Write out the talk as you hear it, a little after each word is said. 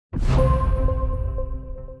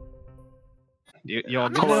Y'all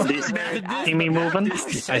see me moving?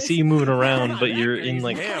 I see you moving around, but you're in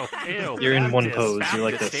like you're in one pose. You're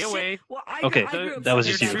like this. Stay away. Okay, that was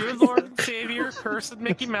just you. True Lord, Savior, person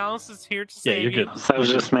Mickey Mouse is here to save you. Yeah, you're good. That was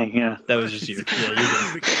just me. Yeah. That was just you. Yeah, you're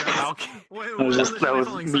good. That was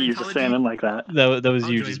me just standing like that. That was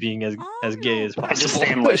you just being as gay as possible. I just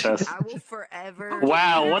stand like this. I will forever.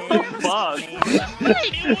 Wow, what the fuck?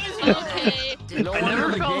 I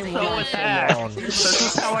never felt so attacked. This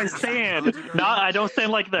is how I stand. I don't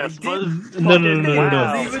stand like this. But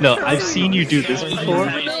No. I've seen you do this before,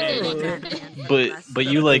 but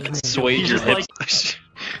you like swayed your hips.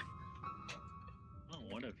 Oh,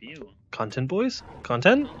 what a view! Content, boys.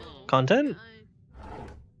 Content. I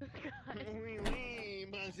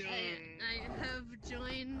have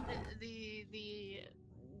joined the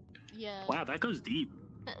yeah. Wow, that goes deep.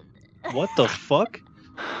 What the fuck?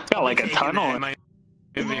 Got like a tunnel.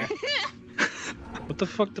 What the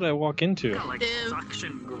fuck did I walk into? Got like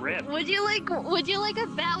suction grip. Would you like a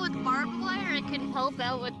bat with barbed wire? It can help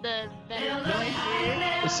out with the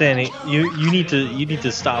Sandy, you need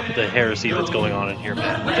to stop the heresy that's going on in here,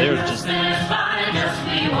 man. They're just.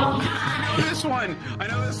 This one. I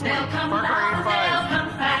know this one. Far Cry 5.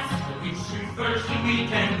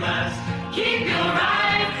 Keep your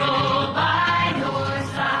rifle by your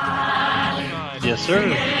side. Yes, sir.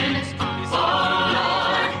 That's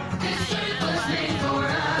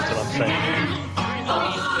what I'm saying.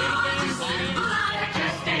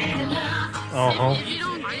 Uh-huh.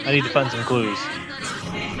 I need to find some clues.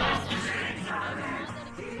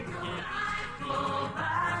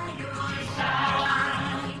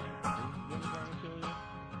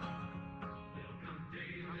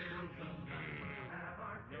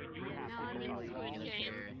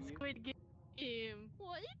 Squid Game.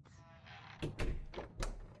 What?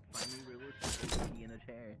 In a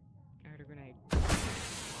chair. I heard a grenade.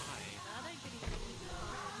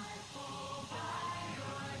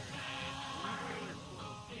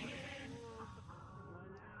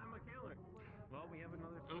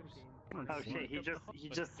 Oh shit! He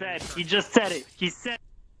just said it. He said.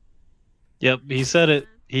 Yep, he said it.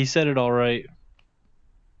 He said it all right.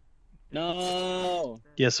 No.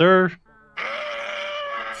 Yes, sir.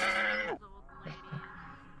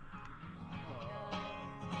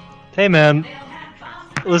 Hey, man.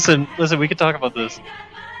 Listen, we can talk about this.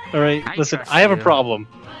 Alright, listen, I have a problem.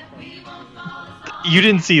 You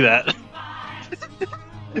didn't see that.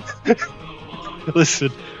 Listen,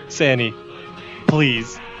 Sandy,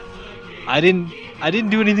 please. I didn't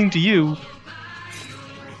do anything to you.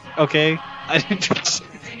 Okay? I didn't.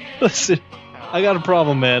 Listen, I got a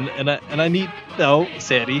problem, man, and I need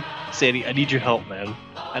Sandy, I need your help, man.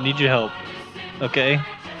 I need your help. Okay?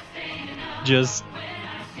 Just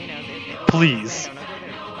please.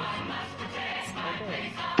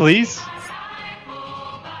 Please?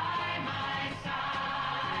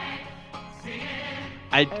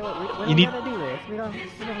 You need. We don't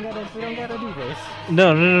gotta do this.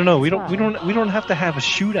 No. We don't have to have a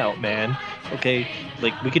shootout, man. Okay?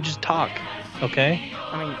 Like we could just talk. Okay?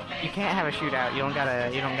 I mean, you can't have a shootout. You don't got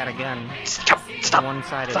a gun. Stop.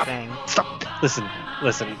 One-sided thing. Stop. Listen.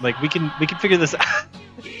 Like we can figure this out.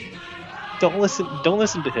 Don't listen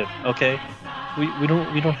to him, okay? We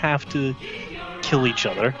don't have to kill each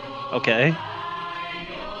other, okay?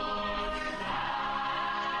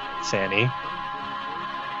 Sandy.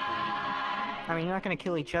 I mean, you're not gonna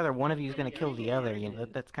kill each other. One of you is gonna kill the other. You know,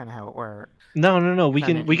 that's kind of how it works. No. We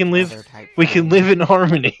can live in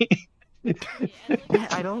harmony.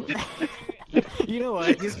 I don't. You know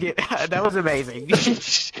what? Just get. That was amazing.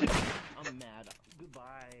 I'm mad.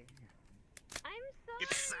 Goodbye.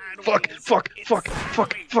 Fuck.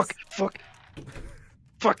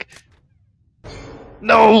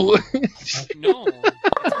 No! No.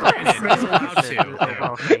 It's not allowed to.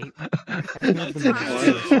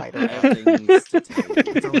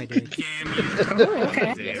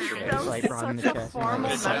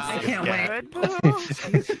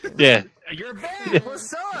 Yeah. You're bad.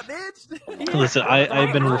 What's up, bitch? Listen,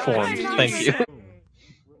 I've been reformed. Thank you.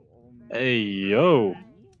 Hey, yo.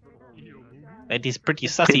 It is pretty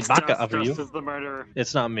sussy baka of you.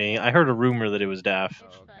 It's not me. I heard a rumor that it was Daff.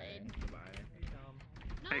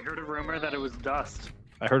 I heard a rumor that it was Dust.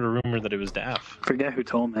 I heard a rumor that it was Daff. Forget who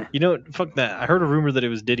told me. You know what? Fuck that. I heard a rumor that it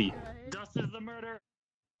was Diddy. Dust is the murder.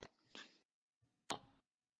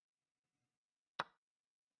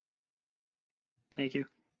 Thank you.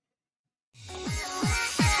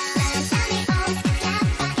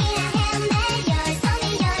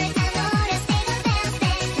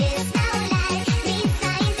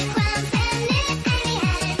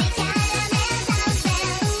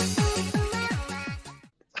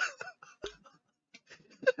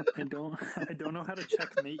 I don't know how to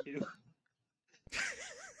checkmate you.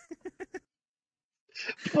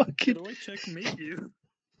 How Fucking. do I checkmate you?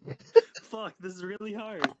 Fuck, this is really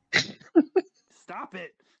hard. Stop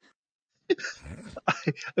it.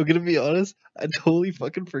 I'm gonna be honest. I totally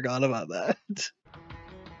fucking forgot about that.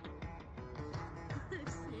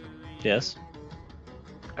 Yes.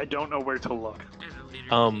 I don't know where to look.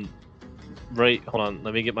 Right. Hold on.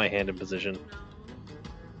 Let me get my hand in position.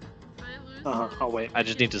 Oh wait. I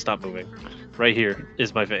just need to stop moving. Right here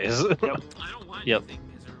is my face. Yep. Yep.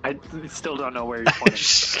 I still don't know where you're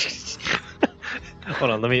pointing. Hold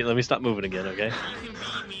on. Let me stop moving again. Okay.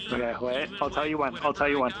 Okay, wait. I'll tell you when.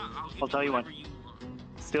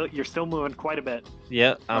 You're still moving quite a bit.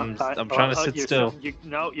 Yeah. I'm trying to sit still.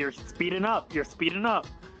 You're speeding up.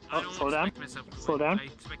 Oh, slow down. Slow down.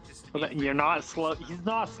 You're not slow. He's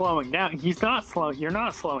not slowing down. You're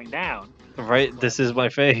not slowing down. Right. This is my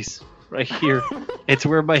face. Right here. It's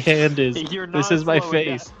where my hand is. You're not This is my slowing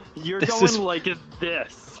down. face. You're This going is- like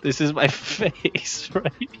this. This is my face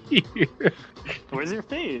right here. Where's your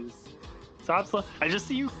face? Stop slow. I just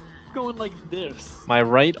see you going like this. My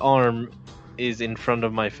right arm is in front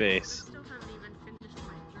of my face.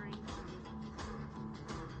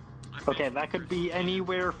 Okay, that could be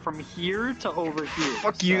anywhere from here to over here.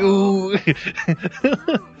 Fuck so- you!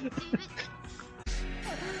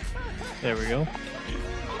 There we go.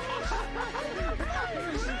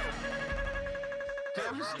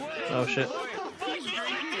 Oh shit.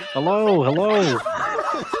 Hello, hello!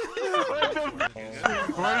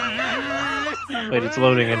 Wait, it's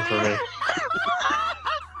loading in for me.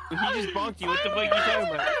 He just bonked you. What the fuck are you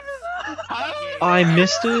talking about? I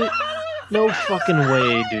missed it? No fucking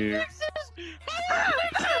way, dude.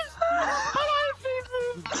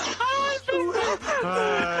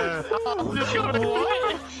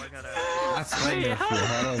 That's wonderful. How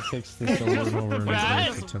do I fix this over and over and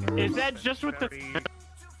over for 10 Is hours? that just what the?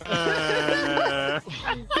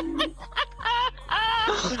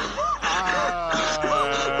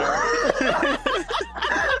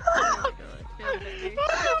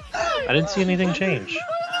 I didn't see anything change.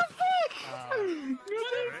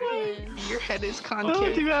 Your head is Oh,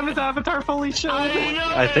 concave. do you have his avatar fully shown?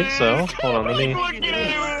 I think so. Hold on, let me.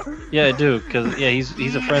 Yeah, I do, cause yeah,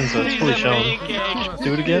 he's a friend, so it's fully shown.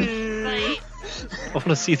 Do it again. I want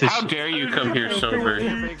to see this. How dare you come here sober?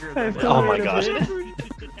 Oh my gosh.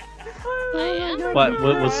 I am.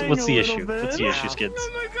 What's the issue? What's the issue, kids?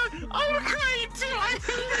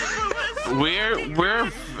 Where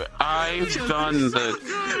I've done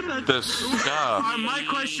the stuff. My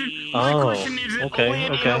question. Oh, Question is it okay, only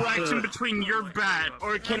an okay. interaction between your bat,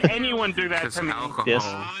 or can anyone do that Because to me? alcohol. Yes.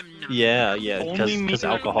 Yeah, yeah, Only me because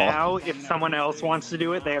alcohol. now. If someone else wants to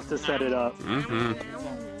do it, they have to set it up. Mm-hmm.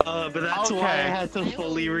 But that's why I Okay. had to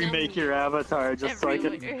fully remake your avatar, just so I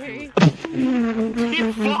could.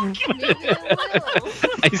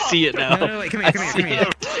 I see it now. No, wait, come here, come here, come here.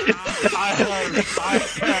 I have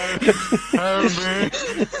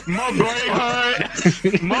my brain hurt.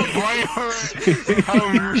 My brain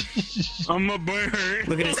hurt. My brain hurt.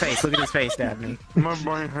 Look at his face. Look at his face, Daphne. My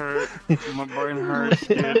brain hurt. My brain hurts.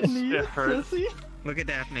 It hurts. Look at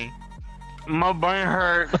Daphne. My brain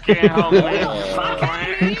hurt. Can't help me. My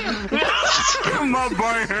brain. My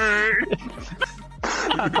brain hurt.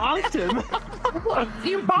 I bonked him.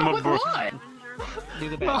 You bonked with what? Do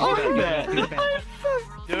the back. Do the back. Do the back.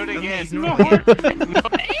 Do it again. No,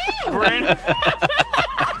 Brain.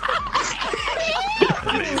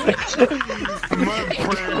 My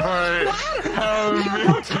brain hurt. Help me.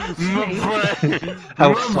 My brain.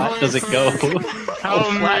 How flat does it go? How Help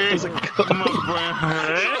flat me. does it go? My brain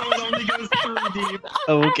hurt. It only goes 3 deep.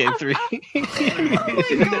 Oh, okay, 3.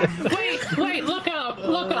 Wait, look up.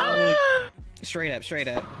 Straight up, straight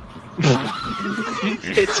up.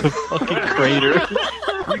 It's a fucking crater.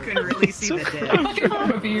 You can really see the Jesse,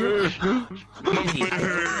 I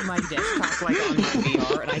was on my desktop, like on my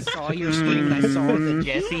VR, and I saw your screen, and I saw the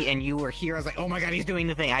Jesse, and you were here. I was like, oh my god, he's doing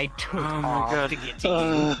the thing. I took off to get to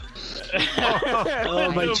you.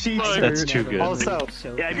 Oh, my cheeks hurt. That's too good. Also,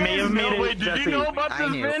 So I may have made Wait, it, did Jesse. you know about I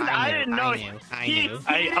this, knew, Vin? I didn't know. I knew.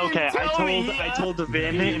 I told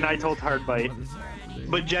Vin and I told Hardbite.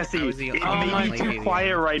 But Jesse, That was the it only may be one too lady.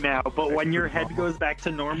 quiet right now, but when your head goes back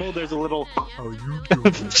to normal, there's a little. Oh wait, no,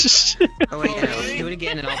 let's do it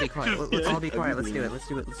again, and I'll be quiet. Let's all be quiet. Let's do it. Let's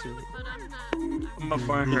do it. Let's do it. My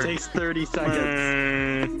brain It hurt. takes 30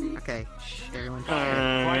 seconds. Okay, shh, everyone.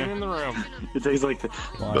 Quiet in the room. It takes like. Turn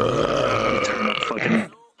up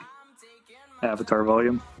fucking avatar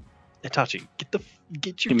volume. Itachi,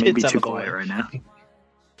 get your It may kids be out too of the way. quiet right now.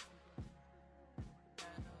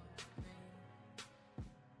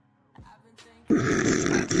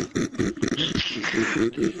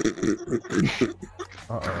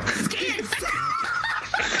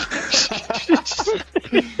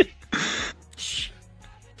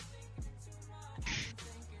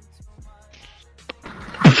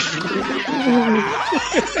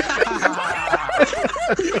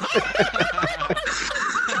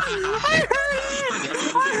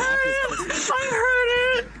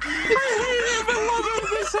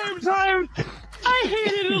 I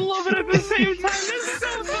hate it and love it at the same time. This is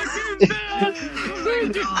so fucking bad.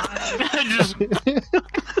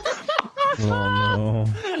 Oh no.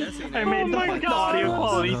 I made the audio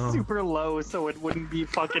quality super low so it wouldn't be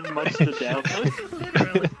fucking much to doubt.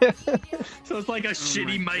 So it's like a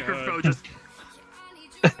shitty microphone just.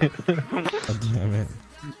 God damn it.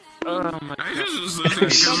 I just listening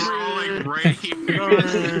because we're all like right here.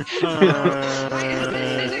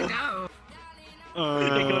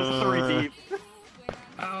 It goes 3 deep.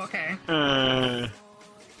 Oh, okay. God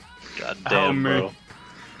damn, bro.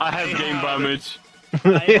 I have game damage. I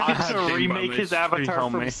have had to game remake damage. his avatar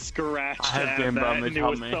Help from me. scratch I have to game have that, damage. and it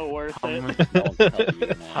Help was me. so worth Help it. me.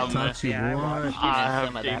 Touchy Yeah, I boy. watched I some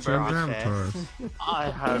have of game that Turn process. avatars. I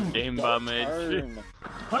have game damage.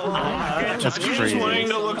 That's crazy. Trying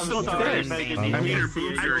to look so sorry, good. Megan. I mean, your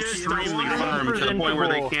boobs are extremely firm to the point where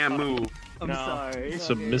they can't move. I'm sorry.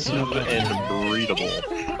 Submissive and breedable.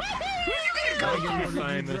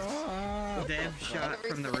 Dev shot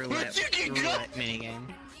from the roulette minigame.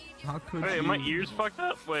 How could Wait, you? my ears fucked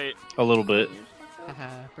up? Wait. A little bit. Haha,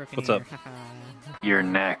 broken What's ear, up? haha. You're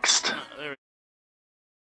next.